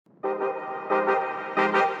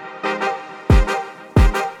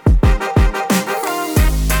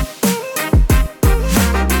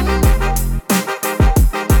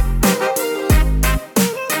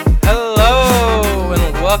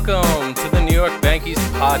York Bankies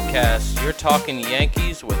podcast. You're talking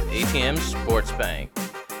Yankees with ATM Sports Bank.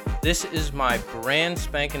 This is my brand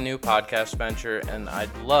spanking new podcast venture, and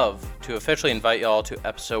I'd love to officially invite y'all to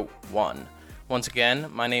episode 1. Once again,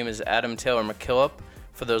 my name is Adam Taylor McKillop,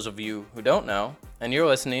 for those of you who don't know, and you're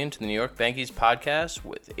listening to the New York Bankies podcast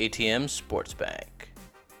with ATM Sports Bank.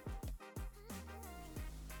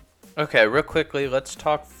 Okay, real quickly, let's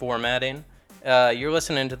talk formatting. You're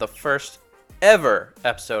listening to the first ever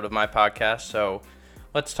episode of my podcast, so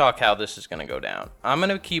let's talk how this is going to go down. I'm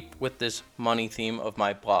going to keep with this money theme of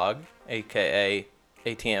my blog, aka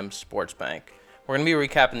ATM Sports Bank. We're going to be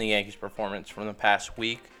recapping the Yankees' performance from the past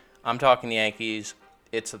week. I'm talking the Yankees.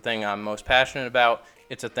 It's the thing I'm most passionate about.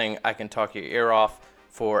 It's a thing I can talk your ear off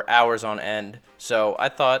for hours on end. So I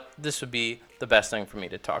thought this would be the best thing for me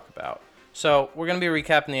to talk about. So we're going to be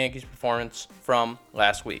recapping the Yankees' performance from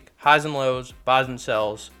last week. Highs and lows, buys and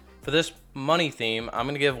sells. For this money theme, I'm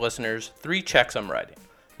going to give listeners 3 checks I'm writing.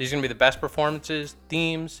 These are going to be the best performances,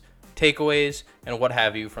 themes, takeaways, and what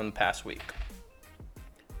have you from the past week.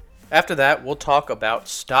 After that, we'll talk about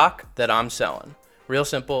stock that I'm selling. Real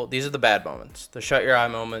simple, these are the bad moments, the shut your eye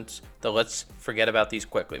moments, the let's forget about these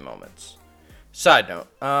quickly moments. Side note,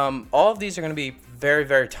 all of these are going to be very,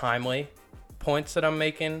 very timely points that I'm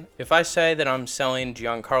making. If I say that I'm selling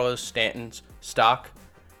Giancarlo Stanton's stock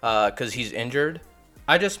because he's injured,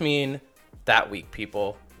 I just mean that week,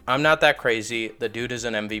 people. I'm not that crazy. The dude is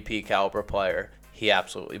an MVP caliber player. He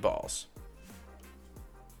absolutely balls.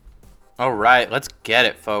 All right, let's get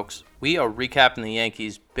it, folks. We are recapping the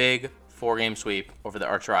Yankees' big 4-game sweep over the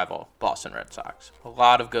arch rival Boston Red Sox. A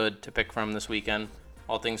lot of good to pick from this weekend,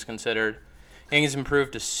 all things considered. Yankees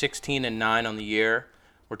improved to 16-9 on the year.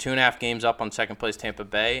 We're 2.5 games up on second place Tampa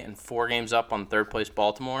Bay and 4 games up on third place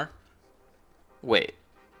Baltimore. Wait.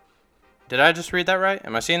 Did I just read that right?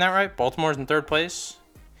 Am I seeing that right? Baltimore's in third place?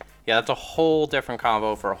 Yeah, that's a whole different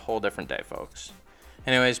combo for a whole different day, folks.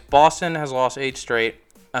 Anyways, Boston has lost 8 straight.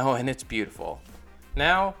 Oh, and it's beautiful.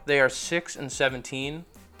 Now they are 6-17.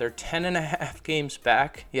 They're 10.5 games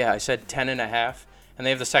back. Yeah, I said 10.5. And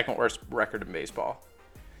they have the second worst record in baseball.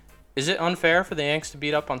 Is it unfair for the Yanks to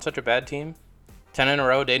beat up on such a bad team? 10 in a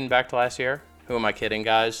row dating back to last year? Who am I kidding,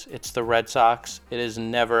 guys? It's the Red Sox. It is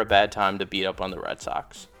never a bad time to beat up on the Red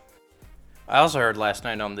Sox. I also heard last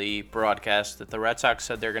night on the broadcast that the Red Sox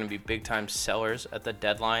said they're going to be big-time sellers at the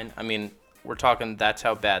deadline. I mean, we're talking that's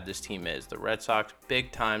how bad this team is. The Red Sox,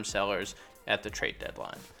 big-time sellers at the trade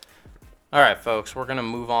deadline. All right, folks, we're going to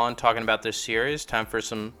move on talking about this series. Time for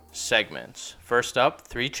some segments. First up,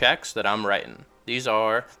 3 checks that I'm writing. These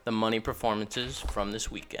are the money performances from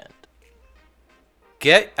this weekend.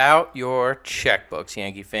 Get out your checkbooks,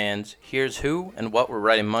 Yankee fans. Here's who and what we're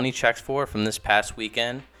writing money checks for from this past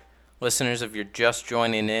weekend. Listeners, if you're just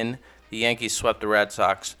joining in, the Yankees swept the Red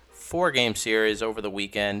Sox 4-game series over the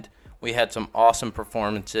weekend. We had some awesome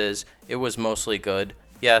performances. It was mostly good.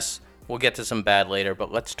 Yes, we'll get to some bad later,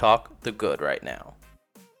 but let's talk the good right now.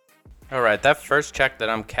 All right, that first check that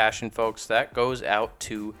I'm cashing, folks, that goes out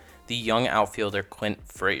to the young outfielder Clint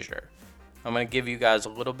Frazier. I'm going to give you guys a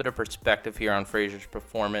little bit of perspective here on Frazier's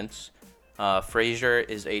performance. Frazier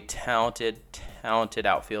is a talented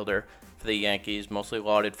outfielder for the Yankees, mostly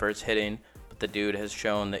lauded for his hitting, but the dude has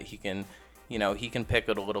shown that he can pick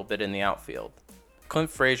it a little bit in the outfield.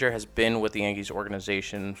 Clint Frazier has been with the Yankees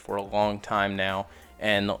organization for a long time now,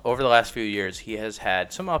 and over the last few years, he has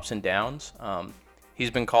had some ups and downs.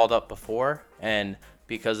 He's been called up before, and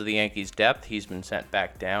because of the Yankees' depth, he's been sent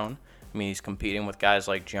back down. I mean, he's competing with guys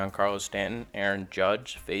like Giancarlo Stanton, Aaron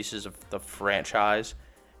Judge, faces of the franchise,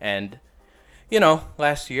 and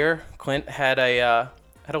last year Clint had a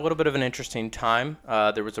little bit of an interesting time.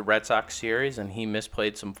 There was a Red Sox series, and he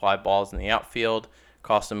misplayed some fly balls in the outfield,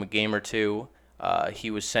 cost him a game or 2.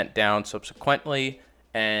 He was sent down subsequently,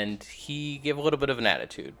 and he gave a little bit of an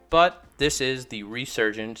attitude. But this is the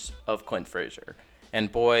resurgence of Clint Frazier.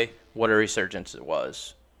 And boy, what a resurgence it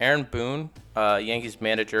was. Aaron Boone, Yankees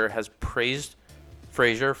manager, has praised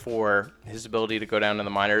Frazier for his ability to go down to the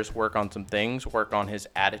minors, work on some things, work on his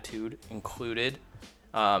attitude included.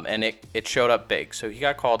 And it showed up big. So he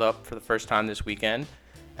got called up for the first time this weekend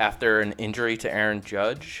after an injury to Aaron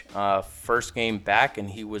Judge. First game back, and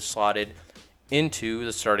he was slotted into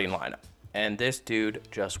the starting lineup. And this dude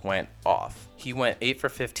just went off. He went 8 for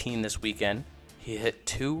 15 this weekend. He hit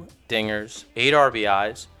 2 dingers, 8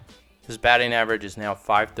 RBIs. His batting average is now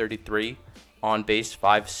 .533, on base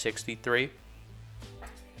 .563.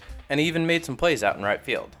 And he even made some plays out in right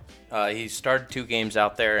field. He started 2 games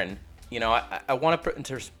out there, and I want to put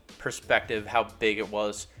into perspective how big it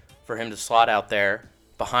was for him to slot out there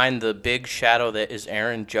behind the big shadow that is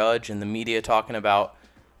Aaron Judge, and the media talking about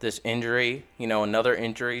this injury, another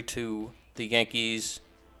injury to the Yankees'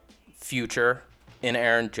 future in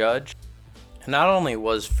Aaron Judge. And not only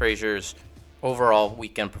was Frazier's overall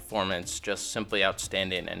weekend performance just simply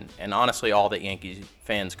outstanding and honestly all that Yankees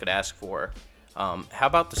fans could ask for, how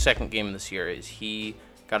about the second game of the series? He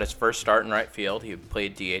got his first start in right field. He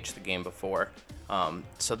played DH the game before.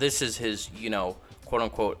 So this is his,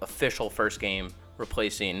 quote-unquote official first game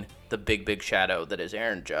replacing the big shadow that is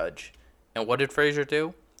Aaron Judge. And what did Frazier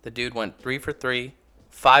do? The dude went 3 for 3,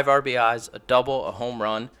 5 RBIs, a double, a home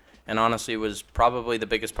run, and honestly was probably the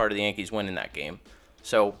biggest part of the Yankees winning that game.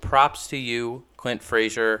 So props to you, Clint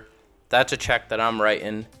Frazier. That's a check that I'm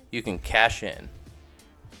writing. You can cash in.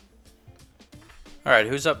 All right,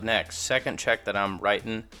 who's up next? Second check that I'm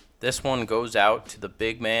writing. This one goes out to the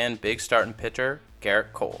big man, big starting pitcher,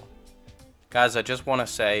 Gerrit Cole. Guys, I just want to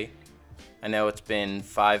say, I know it's been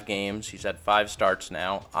 5 games. He's had 5 starts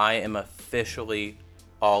now. I am officially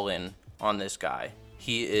all in on this guy.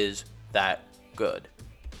 He is that good.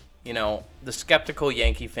 The skeptical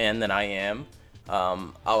Yankee fan that I am,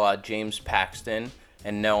 a la James Paxton,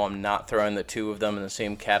 and no, I'm not throwing the two of them in the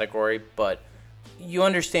same category, but you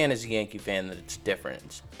understand as a Yankee fan that it's different.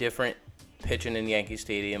 It's different pitching in Yankee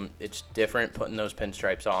Stadium. It's different putting those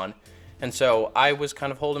pinstripes on. And so I was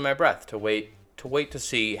kind of holding my breath to wait to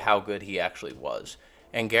see how good he actually was.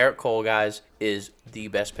 And Gerrit Cole, guys, is the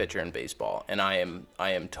best pitcher in baseball, and I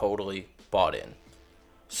am totally bought in.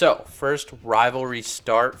 So, first rivalry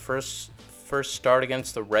start, first start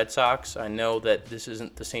against the Red Sox. I know that this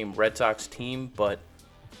isn't the same Red Sox team, but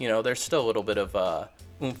there's still a little bit of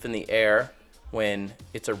oomph in the air when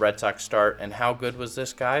it's a Red Sox start. And how good was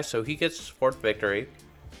this guy? So he gets his 4th victory.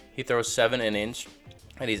 He throws 7 innings,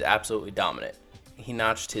 and he's absolutely dominant. He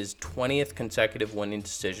notched his 20th consecutive winning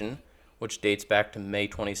decision, which dates back to May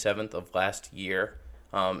 27th of last year.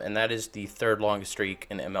 And that is the 3rd longest streak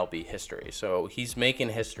in MLB history. So he's making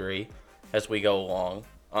history as we go along.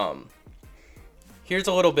 Here's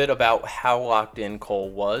a little bit about how locked in Cole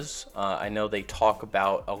was. I know they talk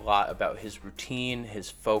a lot about his routine,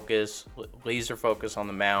 his focus, laser focus on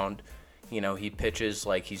the mound. He pitches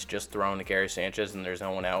like he's just throwing to Gary Sanchez and there's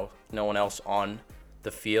no one else on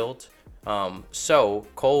the field. So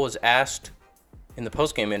Cole was asked in the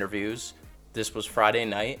postgame interviews. This was Friday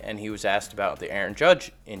night, and he was asked about the Aaron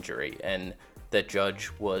Judge injury and that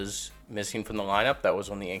Judge was missing from the lineup. That was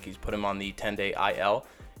when the Yankees put him on the 10-day IL.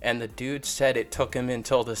 And the dude said it took him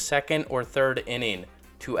until the 2nd or 3rd inning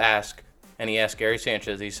to ask. And he asked Gary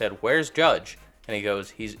Sanchez, he said, "Where's Judge?" And he goes,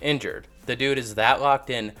 "He's injured." The dude is that locked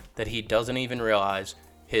in that he doesn't even realize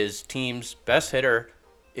his team's best hitter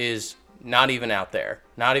is not even out there,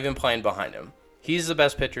 not even playing behind him. He's the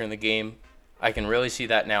best pitcher in the game. I can really see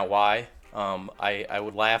that now why. I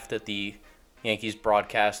would laugh that the Yankees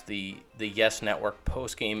broadcast the Yes Network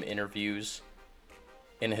post-game interviews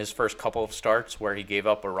in his first couple of starts where he gave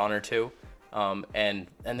up a run or two, and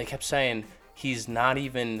they kept saying he's not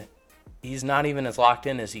even as locked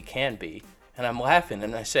in as he can be. And I'm laughing,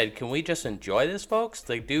 and I said, can we just enjoy this, folks?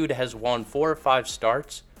 The dude has won 4 or 5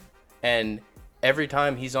 starts, and every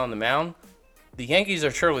time he's on the mound, the Yankees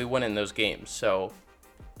are surely winning those games. So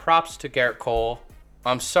props to Gerrit Cole.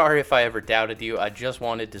 I'm sorry if I ever doubted you. I just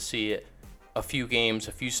wanted to see a few games,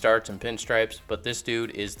 a few starts and pinstripes, but this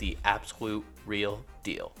dude is the absolute real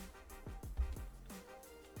deal.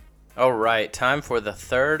 All right, time for the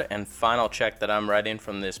third and final check that I'm writing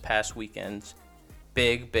from this past weekend's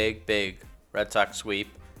big Red Sox sweep.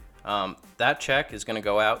 That check is going to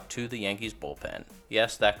go out to the Yankees bullpen.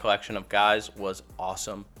 Yes, that collection of guys was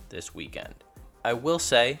awesome this weekend. I will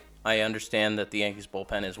say I understand that the Yankees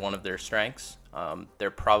bullpen is one of their strengths.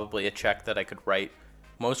 They're probably a check that I could write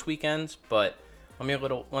most weekends, but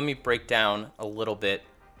let me break down a little bit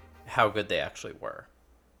how good they actually were.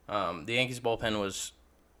 The Yankees bullpen was,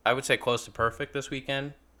 I would say, close to perfect this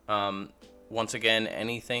weekend. Once again,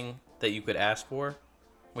 anything that you could ask for.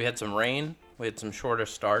 We had some rain. We had some shorter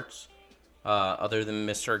starts, other than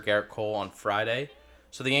Mr. Gerrit Cole on Friday.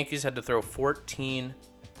 So the Yankees had to throw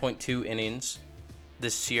 14.2 innings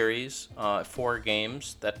this series, 4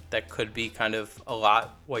 games. That could be kind of a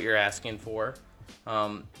lot what you're asking for.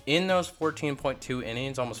 In those 14.2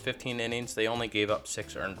 innings, almost 15 innings, they only gave up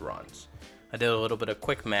 6 earned runs. I did a little bit of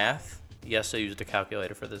quick math. Yes, I used a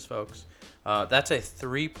calculator for this, folks. That's a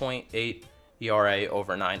 3.8 ERA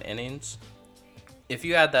over 9 innings. If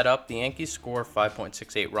you add that up, the Yankees score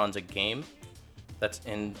 5.68 runs a game. That's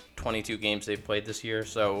in 22 games they've played this year.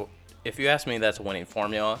 So if you ask me, that's a winning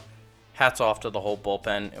formula. Hats off to the whole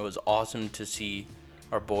bullpen. It was awesome to see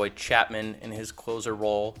our boy Chapman in his closer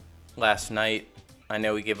role last night. I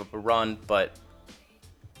know he gave up a run, but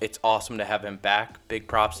it's awesome to have him back. Big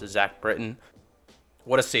props to Zach Britton.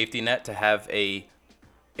 What a safety net to have a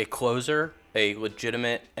closer, a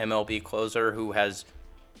legitimate MLB closer who has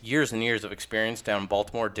years and years of experience down in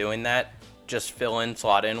Baltimore doing that. Just fill in,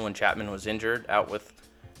 slot in when Chapman was injured, out with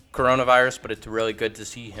coronavirus, but it's really good to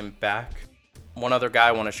see him back. One other guy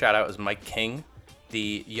I want to shout out is Mike King,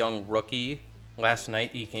 the young rookie. Last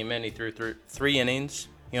night he came in, he threw 3 innings.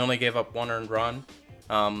 He only gave up 1 earned run.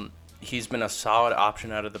 He's been a solid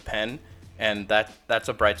option out of the pen, and that's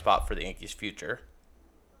a bright spot for the Yankees' future.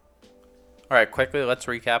 All right, quickly, let's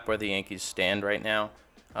recap where the Yankees stand right now.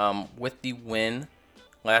 With the win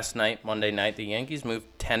last night, Monday night, the Yankees moved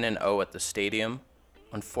 10-0 at the stadium.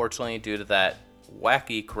 Unfortunately, due to that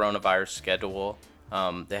wacky coronavirus schedule,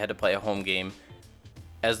 they had to play a home game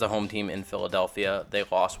as the home team in Philadelphia. They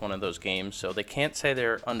lost one of those games, so they can't say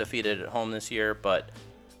they're undefeated at home this year,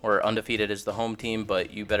 or undefeated as the home team,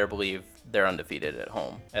 but you better believe they're undefeated at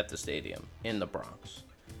home at the stadium in the Bronx.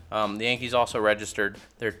 The Yankees also registered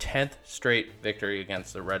their 10th straight victory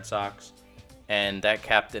against the Red Sox, and that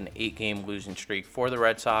capped an 8-game losing streak for the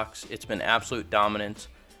Red Sox. It's been absolute dominance.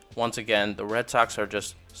 Once again, the Red Sox are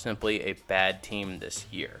just simply a bad team this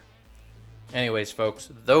year. Anyways, folks,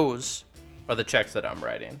 those are the checks that I'm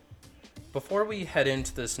writing. Before we head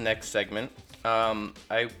into this next segment,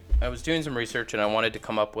 I was doing some research and I wanted to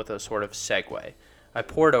come up with a sort of segue. I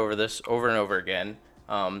poured over this over and over again.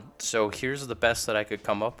 So here's the best that I could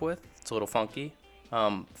come up with. It's a little funky.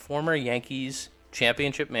 Former Yankees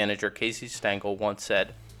championship manager Casey Stengel once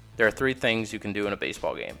said, "There are 3 things you can do in a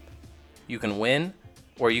baseball game. You can win,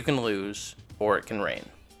 or you can lose, or it can rain."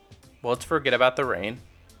 Well, let's forget about the rain,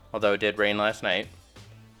 although it did rain last night.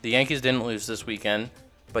 The Yankees didn't lose this weekend,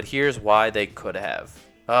 but here's why they could have.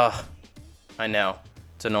 I know.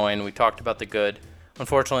 It's annoying. We talked about the good.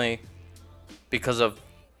 Unfortunately, because of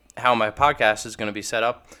how my podcast is going to be set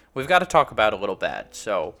up, we've got to talk about a little bad.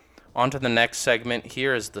 So, on to the next segment.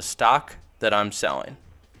 Here is the stock that I'm selling.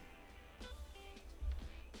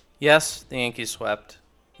 Yes, the Yankees swept.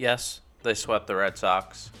 Yes, they swept the Red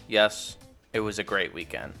Sox. Yes, it was a great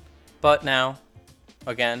weekend. But now,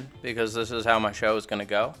 again, because this is how my show is going to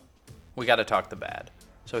go, we got to talk the bad.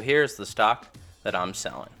 So here's the stock that I'm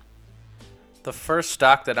selling. The first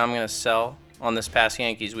stock that I'm going to sell on this past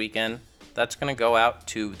Yankees weekend, that's going to go out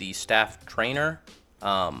to the staff trainer,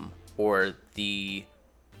 or the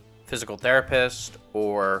physical therapist,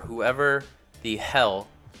 or whoever the hell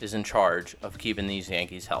is in charge of keeping these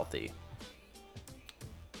Yankees healthy.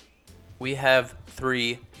 We have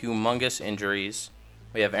 3 humongous injuries.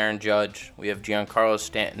 We have Aaron Judge, we have Giancarlo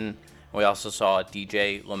Stanton, and we also saw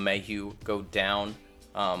DJ LeMahieu go down.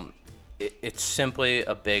 It's simply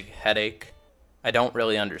a big headache. I don't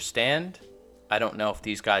really understand. I don't know if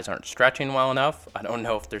these guys aren't stretching well enough. I don't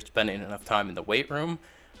know if they're spending enough time in the weight room.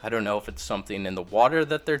 I don't know if it's something in the water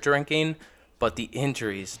that they're drinking, but the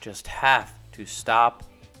injuries just have to stop.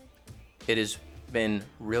 It has been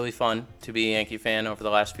really fun to be a Yankee fan over the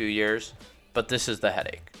last few years, but this is the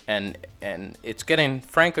headache, and it's getting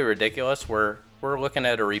frankly ridiculous. We're looking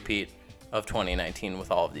at a repeat of 2019 with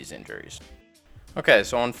all of these injuries. Okay,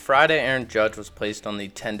 so on Friday, Aaron Judge was placed on the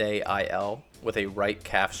 10-day IL with a right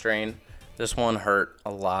calf strain. This one hurt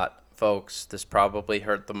a lot, folks. This probably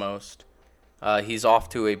hurt the most. He's off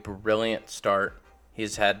to a brilliant start.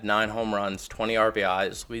 He's had 9 home runs, 20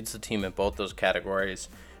 RBIs, leads the team in both those categories,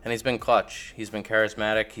 and he's been clutch. He's been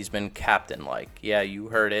charismatic. He's been captain-like. Yeah, you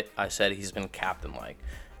heard it. I said he's been captain-like.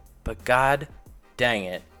 But god dang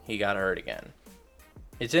it, he got hurt again.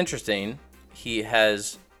 It's interesting. He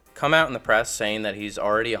has come out in the press saying that he's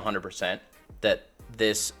already 100%, that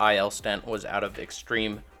this IL stent was out of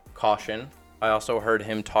extreme caution. I also heard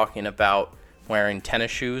him talking about wearing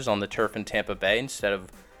tennis shoes on the turf in Tampa Bay instead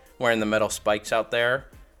of wearing the metal spikes out there.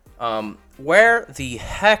 Where the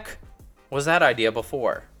heck was that idea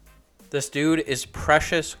before? This dude is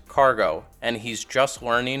precious cargo, and he's just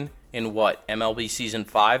learning in MLB Season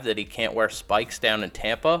 5 that he can't wear spikes down in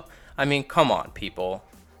Tampa? I mean, come on, people.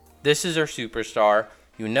 This is our superstar.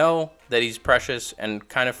 You know that he's precious and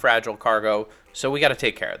kind of fragile cargo, so we got to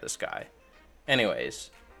take care of this guy.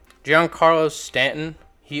 Anyways, Giancarlo Stanton,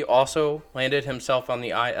 he also landed himself on the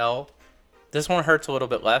IL. This one hurts a little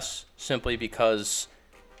bit less, simply because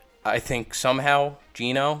I think somehow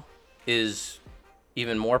Gino is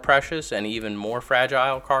even more precious and even more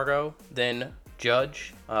fragile cargo than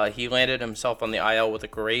Judge. He landed himself on the IL with a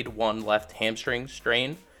grade 1 left hamstring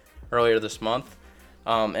strain earlier this month.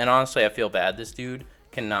 And honestly, I feel bad. This dude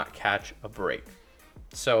cannot catch a break.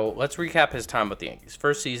 So let's recap his time with the Yankees.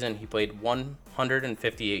 First season, he played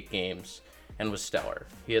 158 games and was stellar.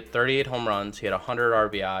 He had 38 home runs, he had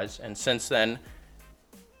 100 RBIs, and since then,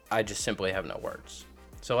 I just simply have no words.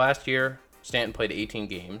 So last year, Stanton played 18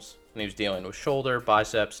 games, and he was dealing with shoulder,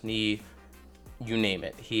 biceps, knee, you name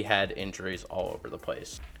it. He had injuries all over the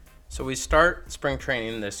place. So we start spring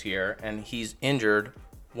training this year, and he's injured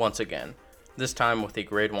once again, this time with a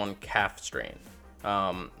grade 1 calf strain.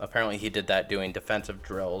 Apparently he did that doing defensive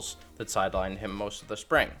drills that sidelined him most of the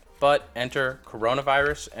spring. But enter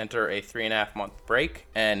coronavirus, enter a 3.5-month break,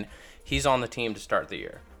 and he's on the team to start the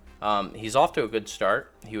year. He's off to a good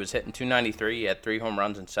start. He was hitting .293. He had 3 home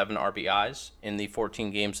runs and 7 RBIs in the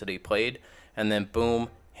 14 games that he played, and then boom,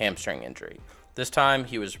 hamstring injury. This time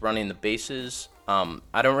he was running the bases.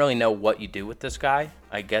 I don't really know what you do with this guy.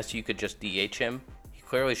 I guess you could just DH him. He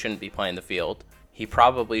clearly shouldn't be playing the field. He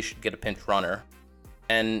probably should get a pinch runner.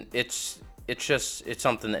 And it's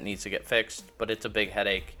something that needs to get fixed, but it's a big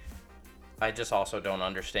headache. I just also don't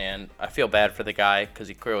understand. I feel bad for the guy because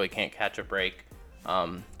he clearly can't catch a break.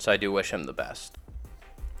 So I do wish him the best.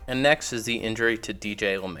 And next is the injury to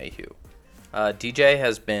DJ LeMahieu. DJ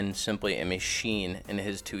has been simply a machine in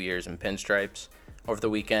his 2 years in pinstripes. Over the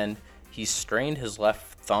weekend, he strained his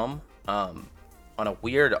left thumb on a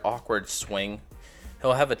weird, awkward swing.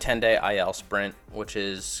 He'll have a 10-day IL sprint, which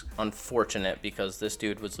is unfortunate because this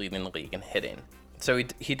dude was leading the league in hitting. So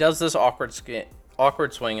he does this awkward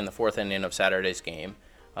swing in the 4th inning of Saturday's game.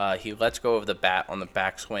 He lets go of the bat on the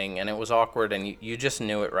backswing, and it was awkward, and you just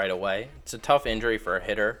knew it right away. It's a tough injury for a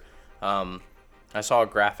hitter. I saw a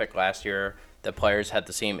graphic last year that players had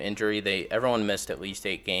the same injury. Everyone missed at least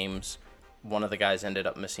 8 games. One of the guys ended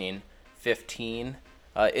up missing 15.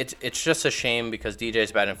 It's just a shame because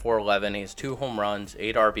DJ's batting .411. He has 2 home runs,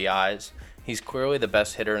 8 RBIs. He's clearly the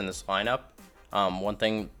best hitter in this lineup. One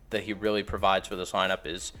thing that he really provides for this lineup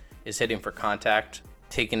is hitting for contact,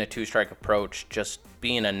 taking a 2-strike approach, just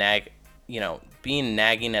being being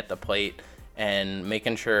nagging at the plate and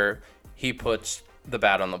making sure he puts the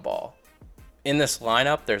bat on the ball. In this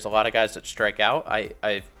lineup, there's a lot of guys that strike out.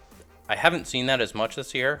 I haven't seen that as much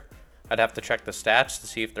this year. I'd have to check the stats to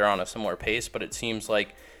see if they're on a similar pace, but it seems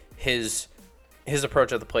like his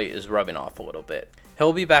approach at the plate is rubbing off a little bit.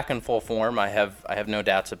 He'll be back in full form. I have no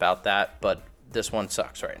doubts about that, but this one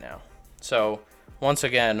sucks right now. So once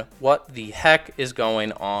again, what the heck is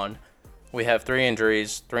going on? We have 3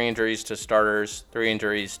 injuries to starters, 3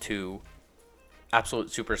 injuries to absolute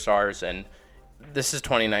superstars, and this is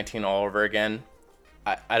 2019 all over again.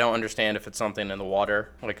 I don't understand if it's something in the water,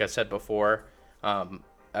 like I said before.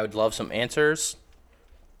 I would love some answers.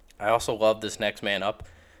 I also love this next man up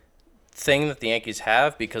thing that the Yankees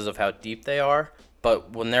have because of how deep they are.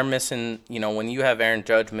 But when they're missing, when you have Aaron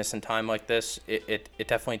Judge missing time like this, it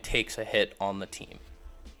definitely takes a hit on the team.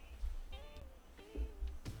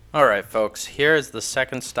 All right, folks, here is the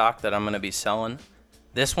second stock that I'm going to be selling.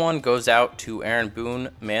 This one goes out to Aaron Boone,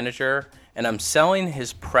 manager, and I'm selling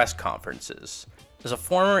his press conferences. As a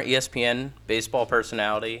former ESPN baseball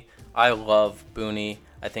personality, I love Booney.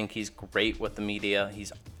 I think he's great with the media.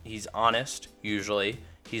 He's honest, usually.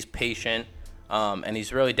 He's patient, and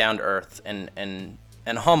he's really down to earth and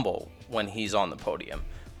humble when he's on the podium,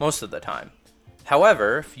 most of the time.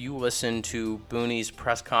 However, if you listen to Booney's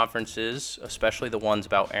press conferences, especially the ones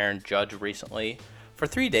about Aaron Judge recently, for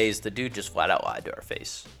 3 days, the dude just flat out lied to our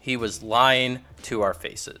face. He was lying to our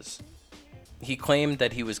faces. He claimed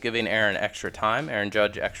that he was giving Aaron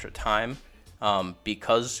Judge extra time,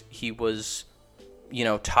 because he was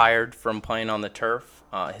tired from playing on the turf.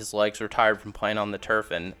 His legs were tired from playing on the turf,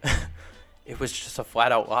 and it was just a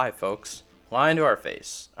flat-out lie, folks. Lying to our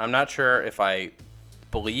face. I'm not sure if I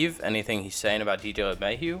believe anything he's saying about DJ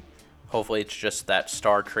LeMahieu. Hopefully it's just that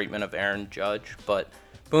star treatment of Aaron Judge. But,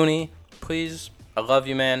 Booney, please, I love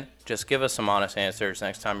you, man. Just give us some honest answers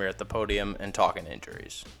next time you're at the podium and talking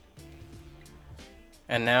injuries.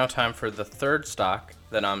 And now time for the third stock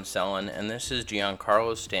that I'm selling, and this is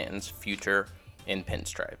Giancarlo Stanton's future in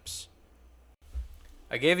pinstripes.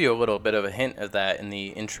 I gave you a little bit of a hint of that in the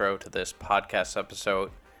intro to this podcast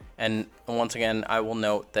episode, and once again, I will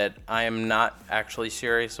note that I am not actually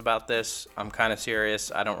serious about this. I'm kind of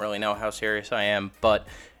serious. I don't really know how serious I am, but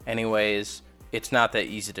anyways, it's not that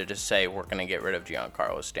easy to just say we're going to get rid of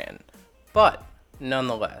Giancarlo Stanton. But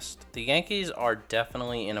nonetheless, the Yankees are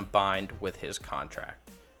definitely in a bind with his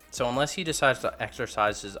contract. So unless he decides to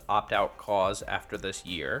exercise his opt-out clause after this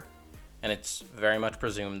year, and it's very much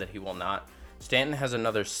presumed that he will not, Stanton has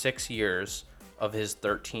another 6 years of his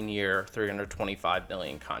 13-year, $325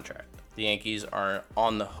 million contract. The Yankees are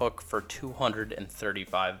on the hook for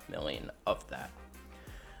 $235 million of that.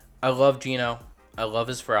 I love Gino. I love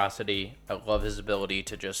his ferocity. I love his ability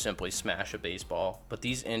to just simply smash a baseball. But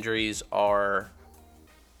these injuries are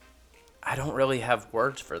I don't really have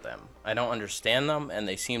words for them. I don't understand them, and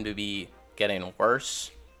they seem to be getting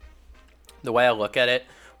worse. The way I look at it,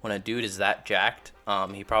 when a dude is that jacked,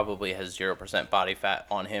 he probably has 0% body fat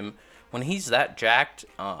on him. When he's that jacked,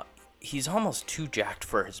 he's almost too jacked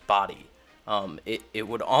for his body. It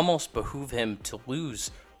would almost behoove him to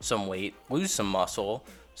lose some weight, lose some muscle.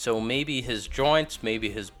 So maybe his joints, maybe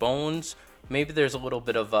his bones, maybe there's a little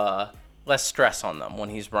bit of less stress on them when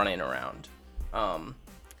he's running around.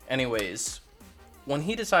 Anyways, when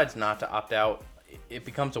he decides not to opt out, it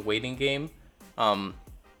becomes a waiting game.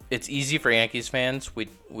 It's easy for Yankees fans.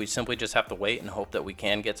 We simply just have to wait and hope that we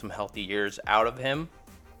can get some healthy years out of him.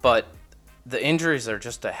 But the injuries are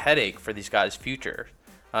just a headache for these guys' future.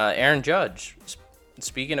 Aaron Judge,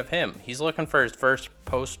 speaking of him, he's looking for his first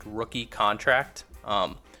post-rookie contract.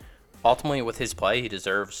 Ultimately, with his play, he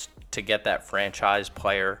deserves to get that franchise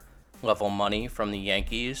player level money from the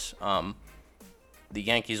Yankees. The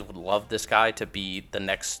Yankees would love this guy to be the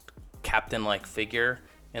next captain-like figure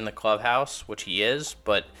in the clubhouse, which he is,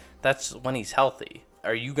 but that's when he's healthy.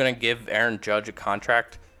 Are you going to give Aaron Judge a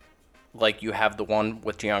contract like you have the one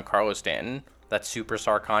with Giancarlo Stanton, that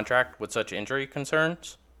superstar contract with such injury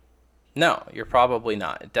concerns? No, you're probably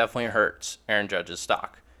not. It definitely hurts Aaron Judge's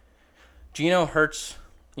stock. Gino hurts,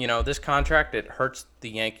 this contract, it hurts the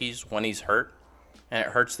Yankees when he's hurt, and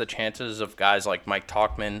it hurts the chances of guys like Mike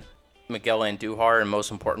Tauchman, Miguel Andujar, and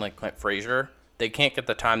most importantly, Clint Frazier. They can't get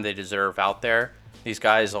the time they deserve out there. These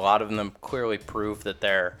guys, a lot of them clearly prove that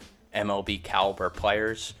they're MLB caliber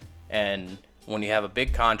players. And when you have a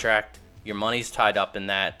big contract, your money's tied up in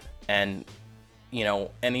that. And,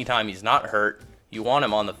 anytime he's not hurt, you want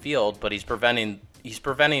him on the field, but he's preventing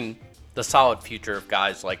the solid future of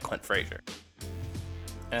guys like Clint Frazier.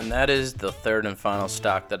 And that is the third and final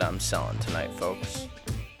stock that I'm selling tonight, folks.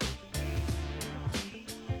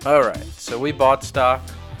 All right, so we bought stock,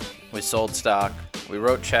 we sold stock, we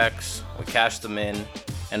wrote checks, we cashed them in,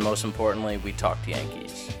 and most importantly, we talked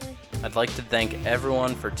Yankees. I'd like to thank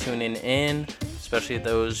everyone for tuning in, especially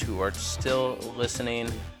those who are still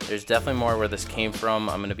listening. There's definitely more where this came from.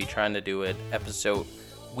 I'm going to be trying to do an episode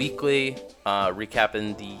weekly,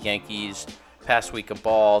 recapping the Yankees' past week of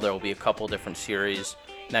ball. There will be a couple different series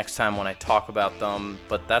next time when I talk about them,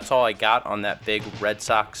 but that's all I got on that big Red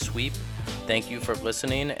Sox sweep. Thank you for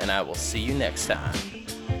listening, and I will see you next time.